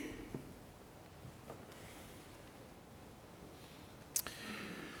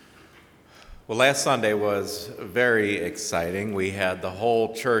Well, last Sunday was very exciting. We had the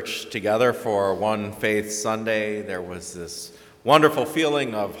whole church together for One Faith Sunday. There was this wonderful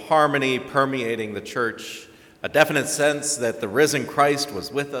feeling of harmony permeating the church, a definite sense that the risen Christ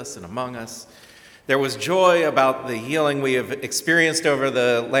was with us and among us. There was joy about the healing we have experienced over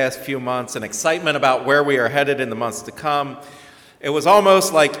the last few months and excitement about where we are headed in the months to come. It was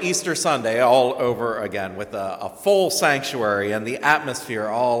almost like Easter Sunday all over again, with a full sanctuary and the atmosphere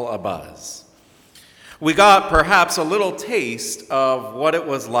all abuzz. We got perhaps a little taste of what it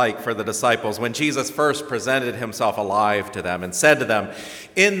was like for the disciples when Jesus first presented himself alive to them and said to them,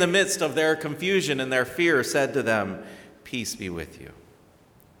 in the midst of their confusion and their fear, said to them, "Peace be with you."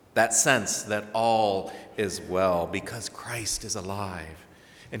 That sense that all is well because Christ is alive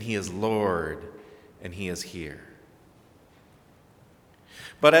and he is Lord and he is here.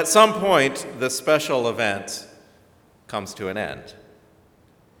 But at some point, the special event comes to an end.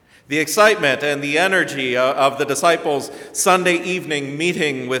 The excitement and the energy of the disciples' Sunday evening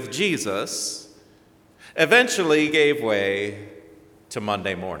meeting with Jesus eventually gave way to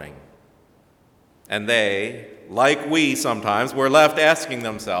Monday morning. And they, like we sometimes, were left asking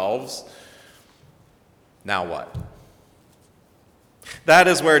themselves, now what? That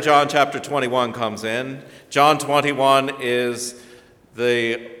is where John chapter 21 comes in. John 21 is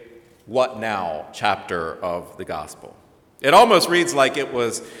the what now chapter of the gospel. It almost reads like it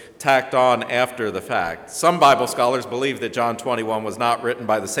was tacked on after the fact. Some Bible scholars believe that John 21 was not written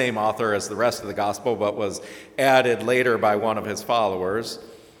by the same author as the rest of the gospel, but was added later by one of his followers.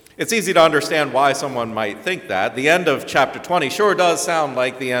 It's easy to understand why someone might think that. The end of chapter 20 sure does sound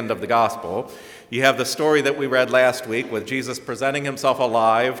like the end of the gospel. You have the story that we read last week with Jesus presenting himself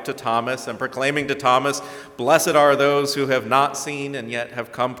alive to Thomas and proclaiming to Thomas, "Blessed are those who have not seen and yet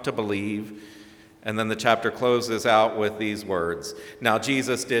have come to believe." And then the chapter closes out with these words, "Now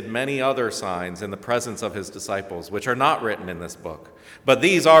Jesus did many other signs in the presence of his disciples, which are not written in this book. But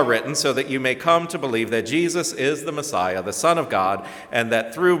these are written so that you may come to believe that Jesus is the Messiah, the Son of God, and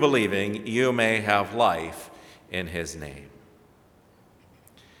that through believing you may have life in his name."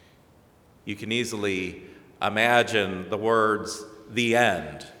 You can easily imagine the words, "the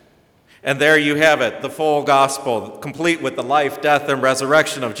end." And there you have it, the full gospel, complete with the life, death, and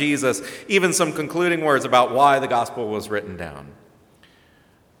resurrection of Jesus, even some concluding words about why the gospel was written down.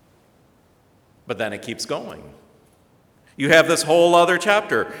 But then it keeps going. You have this whole other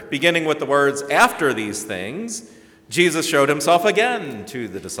chapter, beginning with the words, "After these things, Jesus showed himself again to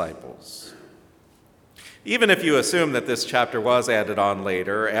the disciples." Even if you assume that this chapter was added on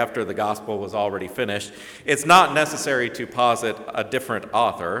later, after the gospel was already finished, it's not necessary to posit a different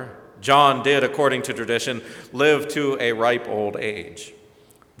author. John did, according to tradition, live to a ripe old age.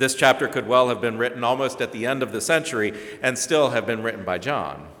 This chapter could well have been written almost at the end of the century and still have been written by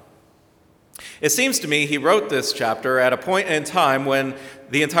John. It seems to me he wrote this chapter at a point in time when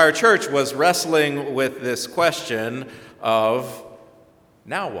the entire church was wrestling with this question of,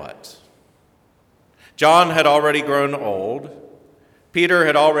 now what? John had already grown old. Peter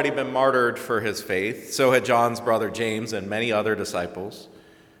had already been martyred for his faith. So had John's brother James and many other disciples.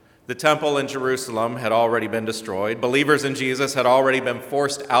 The temple in Jerusalem had already been destroyed. Believers in Jesus had already been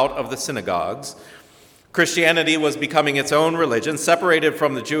forced out of the synagogues. Christianity was becoming its own religion, separated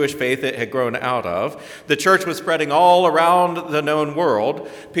from the Jewish faith it had grown out of. The church was spreading all around the known world.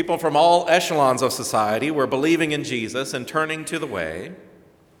 People from all echelons of society were believing in Jesus and turning to the way.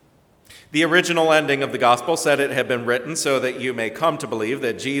 The original ending of the gospel said it had been written so that you may come to believe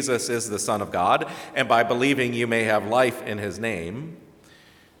that Jesus is the Son of God, and by believing you may have life in his name.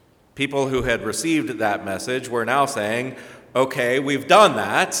 People who had received that message were now saying, okay, we've done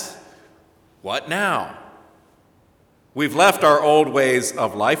that. What now? We've left our old ways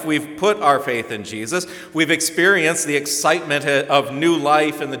of life. We've put our faith in Jesus. We've experienced the excitement of new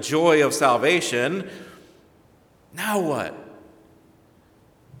life and the joy of salvation. Now what?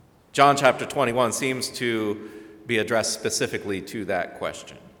 John chapter 21 seems to be addressed specifically to that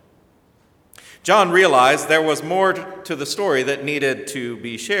question. John realized there was more to the story that needed to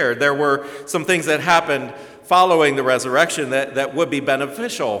be shared. There were some things that happened following the resurrection that would be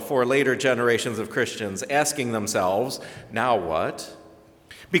beneficial for later generations of Christians, asking themselves, now what?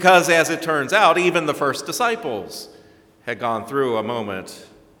 Because as it turns out, even the first disciples had gone through a moment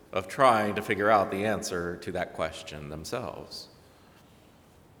of trying to figure out the answer to that question themselves.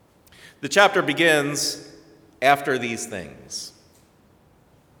 The chapter begins, after these things.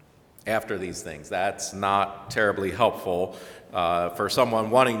 After these things. That's not terribly helpful for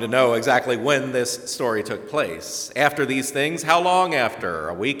someone wanting to know exactly when this story took place. After these things, how long after?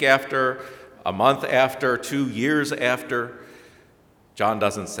 A week after? A month after? 2 years after? John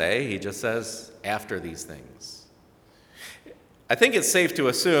doesn't say, he just says, after these things. I think it's safe to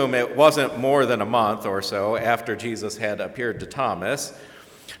assume it wasn't more than a month or so after Jesus had appeared to Thomas,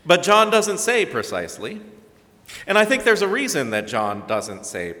 but John doesn't say precisely. And I think there's a reason that John doesn't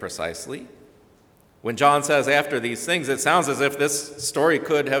say precisely. When John says after these things, it sounds as if this story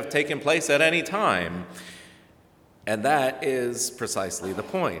could have taken place at any time. And that is precisely the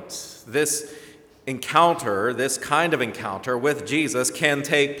point. This encounter, this kind of encounter with Jesus can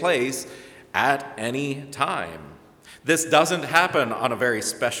take place at any time. This doesn't happen on a very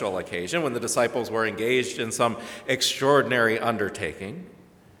special occasion when the disciples were engaged in some extraordinary undertaking.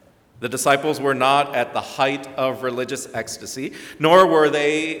 The disciples were not at the height of religious ecstasy, nor were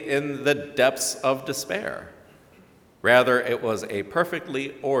they in the depths of despair. Rather, it was a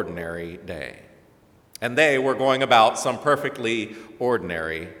perfectly ordinary day, and they were going about some perfectly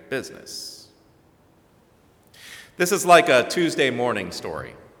ordinary business. This is like a Tuesday morning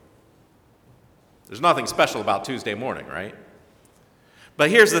story. There's nothing special about Tuesday morning, right? But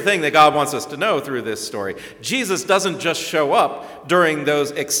here's the thing that God wants us to know through this story. Jesus doesn't just show up during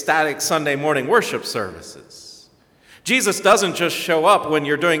those ecstatic Sunday morning worship services. Jesus doesn't just show up when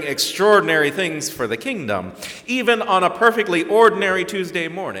you're doing extraordinary things for the kingdom. Even on a perfectly ordinary Tuesday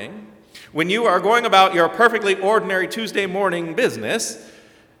morning, when you are going about your perfectly ordinary Tuesday morning business,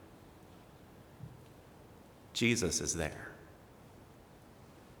 Jesus is there.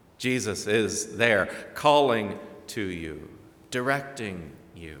 Jesus is there, calling to you, directing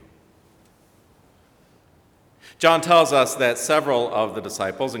you. John tells us that several of the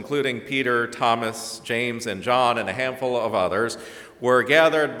disciples, including Peter, Thomas, James, and John, and a handful of others, were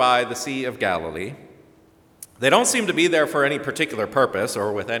gathered by the Sea of Galilee. They don't seem to be there for any particular purpose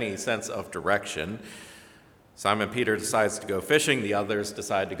or with any sense of direction. Simon Peter decides to go fishing. The others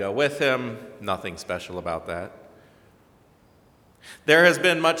decide to go with him. Nothing special about that. There has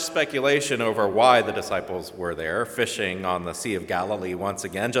been much speculation over why the disciples were there, fishing on the Sea of Galilee once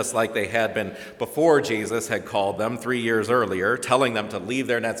again, just like they had been before Jesus had called them 3 years earlier, telling them to leave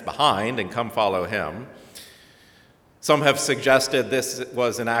their nets behind and come follow him. Some have suggested this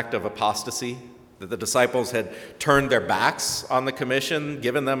was an act of apostasy, that the disciples had turned their backs on the commission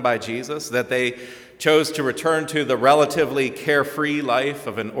given them by Jesus, that they chose to return to the relatively carefree life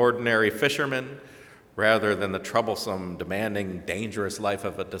of an ordinary fisherman, rather than the troublesome, demanding, dangerous life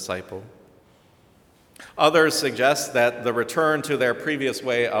of a disciple. Others suggest that the return to their previous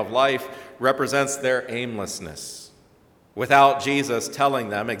way of life represents their aimlessness. Without Jesus telling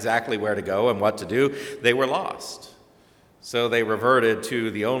them exactly where to go and what to do, they were lost. So they reverted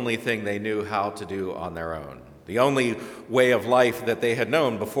to the only thing they knew how to do on their own, the only way of life that they had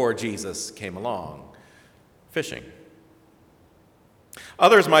known before Jesus came along, fishing.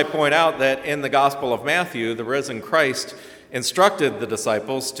 Others might point out that in the Gospel of Matthew, the risen Christ instructed the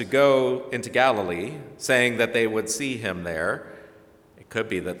disciples to go into Galilee, saying that they would see him there. It could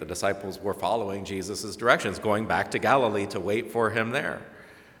be that the disciples were following Jesus' directions, going back to Galilee to wait for him there.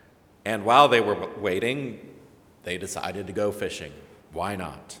 And while they were waiting, they decided to go fishing. Why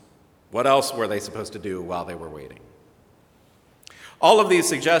not? What else were they supposed to do while they were waiting? All of these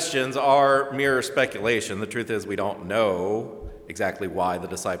suggestions are mere speculation. The truth is we don't know exactly why the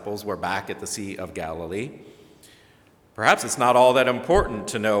disciples were back at the Sea of Galilee. Perhaps it's not all that important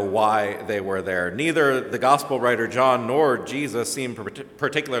to know why they were there. Neither the gospel writer John nor Jesus seem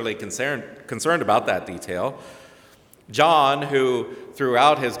particularly concerned about that detail. John, who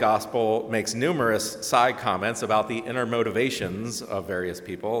throughout his gospel makes numerous side comments about the inner motivations of various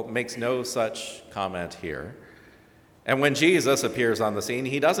people, makes no such comment here. And when Jesus appears on the scene,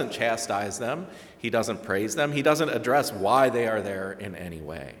 he doesn't chastise them, he doesn't praise them, he doesn't address why they are there in any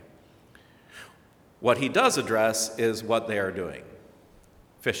way. What he does address is what they are doing,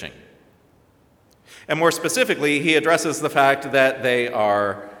 fishing. And more specifically, he addresses the fact that they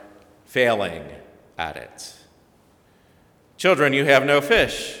are failing at it. Children, you have no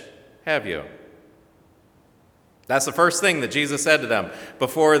fish, have you? That's the first thing that Jesus said to them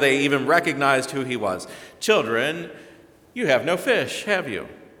before they even recognized who he was. Children, you have no fish, have you?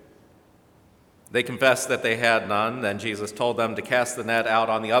 They confessed that they had none. Then Jesus told them to cast the net out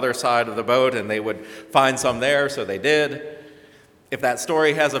on the other side of the boat and they would find some there, so they did. If that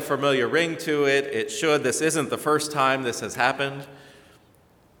story has a familiar ring to it, it should. This isn't the first time this has happened.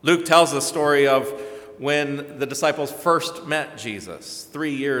 Luke tells the story of when the disciples first met Jesus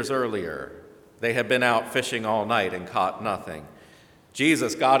 3 years earlier. They had been out fishing all night and caught nothing.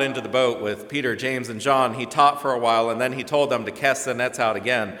 Jesus got into the boat with Peter, James, and John. He taught for a while, and then he told them to cast the nets out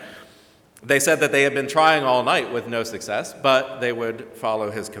again. They said that they had been trying all night with no success, but they would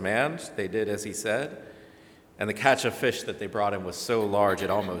follow his command. They did as he said. And the catch of fish that they brought in was so large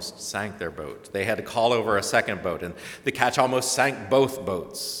it almost sank their boat. They had to call over a second boat, and the catch almost sank both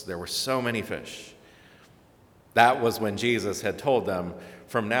boats. There were so many fish. That was when Jesus had told them,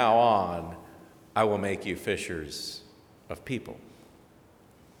 "From now on, I will make you fishers of people."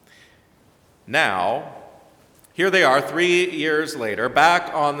 Now, here they are 3 years later,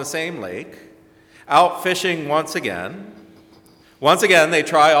 back on the same lake, out fishing once again. Once again, they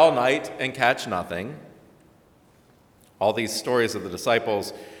try all night and catch nothing. All these stories of the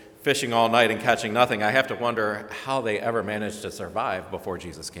disciples fishing all night and catching nothing, I have to wonder how they ever managed to survive before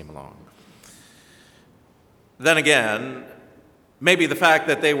Jesus came along. Then again, maybe the fact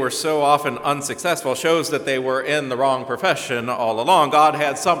that they were so often unsuccessful shows that they were in the wrong profession all along. God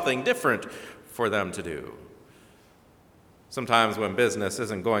had something different for them to do. Sometimes when business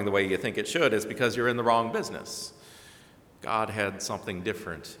isn't going the way you think it should, it's because you're in the wrong business. God had something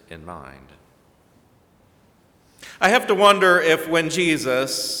different in mind. I have to wonder if when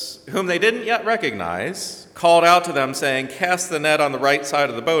Jesus, whom they didn't yet recognize, called out to them saying, "Cast the net on the right side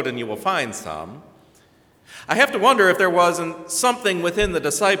of the boat and you will find some," I have to wonder if there wasn't something within the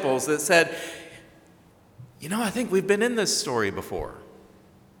disciples that said, I think we've been in this story before.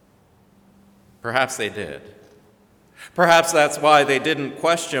 Perhaps they did. Perhaps that's why they didn't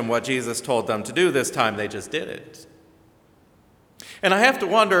question what Jesus told them to do this time. They just did it. And I have to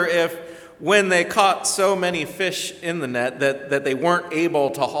wonder if when they caught so many fish in the net that they weren't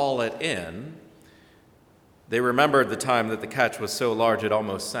able to haul it in, they remembered the time that the catch was so large it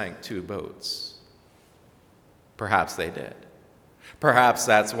almost sank 2 boats. Perhaps they did. Perhaps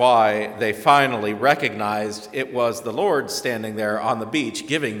that's why they finally recognized it was the Lord standing there on the beach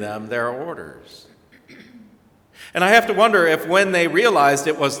giving them their orders. And I have to wonder if when they realized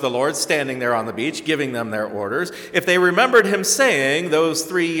it was the Lord standing there on the beach giving them their orders, if they remembered him saying those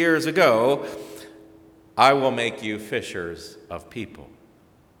 3 years ago, "I will make you fishers of people."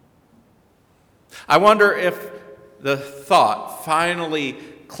 I wonder if the thought finally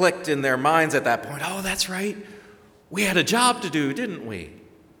clicked in their minds at that point. Oh, that's right. We had a job to do, didn't we?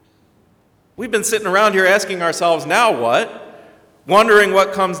 We've been sitting around here asking ourselves, now what? Wondering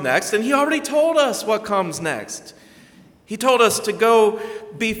what comes next. And he already told us what comes next. He told us to go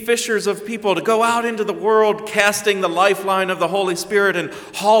be fishers of people, to go out into the world casting the lifeline of the Holy Spirit and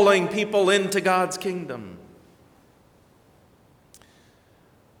hauling people into God's kingdom.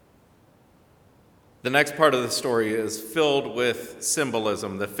 The next part of the story is filled with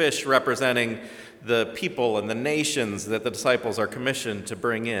symbolism, the fish representing the people and the nations that the disciples are commissioned to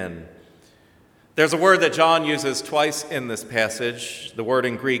bring in. There's a word that John uses twice in this passage. The word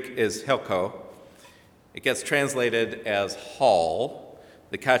in Greek is helko. It gets translated as haul.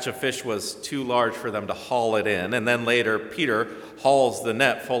 The catch of fish was too large for them to haul it in, and then later Peter hauls the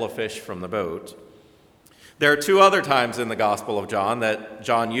net full of fish from the boat. There are 2 other times in the Gospel of John that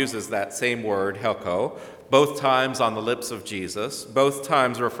John uses that same word, helko, both times on the lips of Jesus, both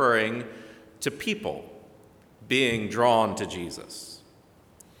times referring to people being drawn to Jesus.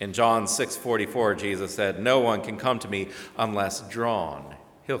 In John 6:44, Jesus said, "No one can come to me unless drawn,"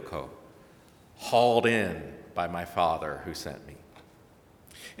 hilko, hauled in by my Father who sent me.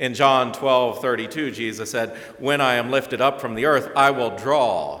 In John 12:32, Jesus said, "When I am lifted up from the earth, I will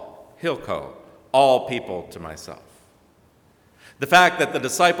draw," hilko, all people to myself. The fact that the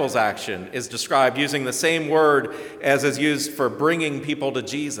disciples' action is described using the same word as is used for bringing people to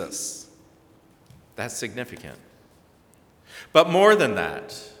Jesus, that's significant. But more than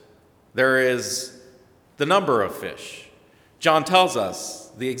that, there is the number of fish. John tells us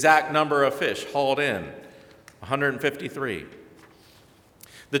the exact number of fish hauled in, 153.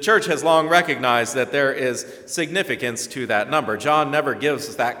 The church has long recognized that there is significance to that number. John never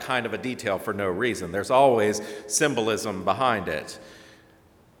gives that kind of a detail for no reason. There's always symbolism behind it.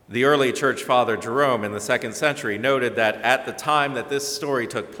 The early church father Jerome in the 2nd century noted that at the time that this story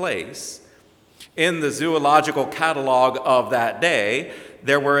took place, in the zoological catalog of that day,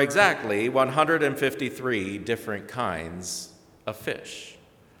 there were exactly 153 different kinds of fish.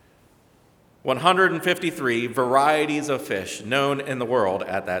 153 varieties of fish known in the world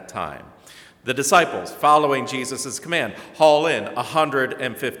at that time. The disciples, following Jesus' command, haul in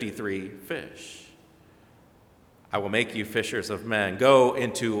 153 fish. "I will make you fishers of men. Go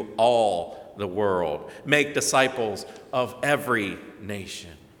into all the world. Make disciples of every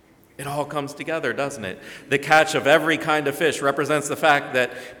nation." It all comes together, doesn't it? The catch of every kind of fish represents the fact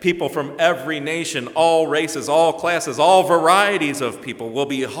that people from every nation, all races, all classes, all varieties of people will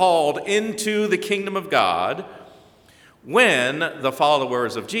be hauled into the kingdom of God when the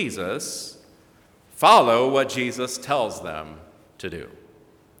followers of Jesus follow what Jesus tells them to do.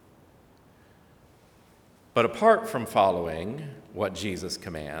 But apart from following what Jesus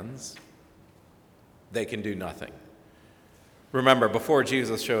commands, they can do nothing. Remember, before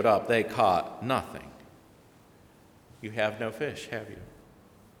Jesus showed up, they caught nothing. You have no fish, have you?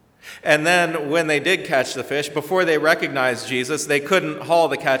 And then when they did catch the fish, before they recognized Jesus, they couldn't haul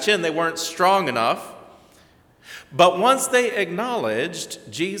the catch in. They weren't strong enough. But once they acknowledged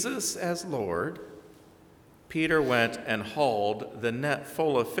Jesus as Lord, Peter went and hauled the net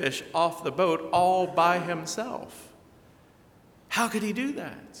full of fish off the boat all by himself. How could he do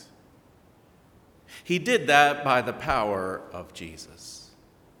that? He did that by the power of Jesus.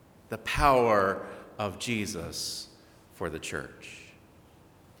 The power of Jesus for the church.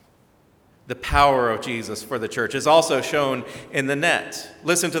 The power of Jesus for the church is also shown in the net.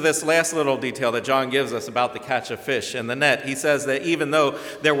 Listen to this last little detail that John gives us about the catch of fish in the net. He says that even though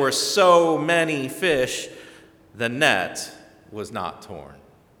there were so many fish, the net was not torn.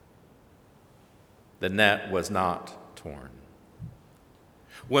 The net was not torn.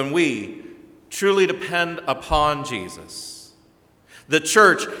 When we truly depend upon Jesus, the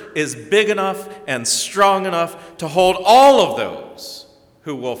church is big enough and strong enough to hold all of those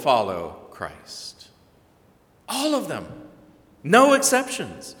who will follow Christ. All of them. No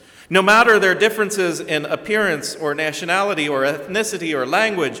exceptions. No matter their differences in appearance or nationality or ethnicity or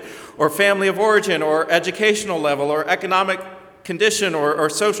language or family of origin or educational level or economic condition or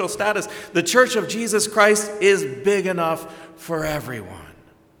social status, the Church of Jesus Christ is big enough for everyone.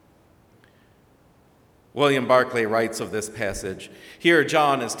 William Barclay writes of this passage, here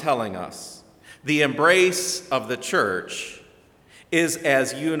John is telling us, the embrace of the church is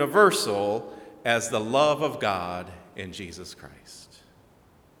as universal as the love of God in Jesus Christ.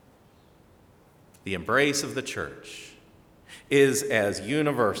 The embrace of the church is as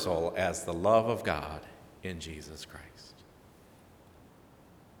universal as the love of God in Jesus Christ.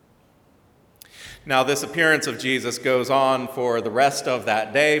 Now, this appearance of Jesus goes on for the rest of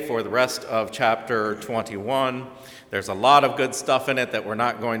that day, for the rest of chapter 21. There's a lot of good stuff in it that we're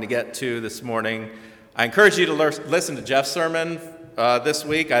not going to get to this morning. I encourage you to listen to Jeff's sermon this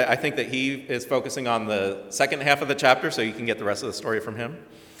week. I think that he is focusing on the second half of the chapter, so you can get the rest of the story from him.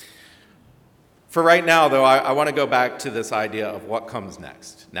 For right now, though, I want to go back to this idea of what comes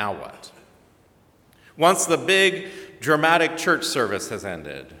next. Now what? Once the big, dramatic church service has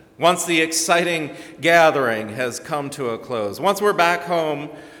ended, once the exciting gathering has come to a close, once we're back home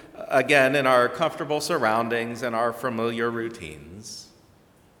again in our comfortable surroundings and our familiar routines,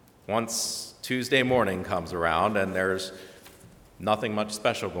 once Tuesday morning comes around and there's nothing much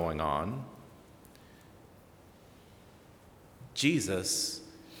special going on, Jesus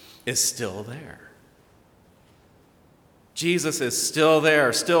is still there. Jesus is still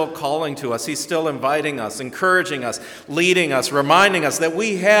there, still calling to us. He's still inviting us, encouraging us, leading us, reminding us that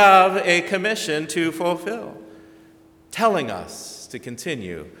we have a commission to fulfill, telling us to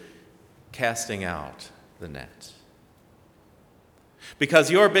continue casting out the net.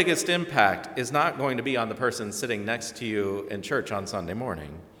 Because your biggest impact is not going to be on the person sitting next to you in church on Sunday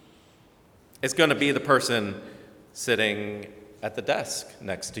morning. It's going to be the person sitting at the desk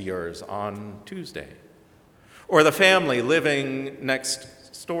next to yours on Tuesday, or the family living next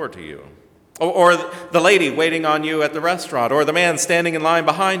door to you, or the lady waiting on you at the restaurant, or the man standing in line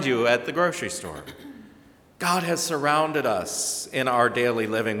behind you at the grocery store. God has surrounded us in our daily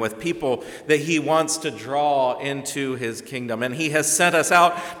living with people that he wants to draw into his kingdom, and he has sent us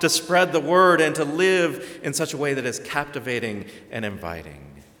out to spread the word and to live in such a way that is captivating and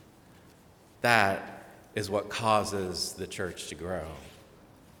inviting. That is what causes the church to grow.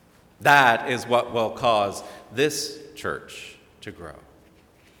 That is what will cause this church to grow.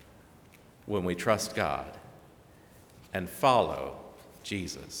 When we trust God and follow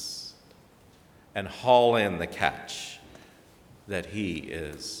Jesus and haul in the catch that he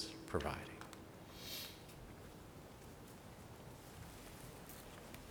is providing.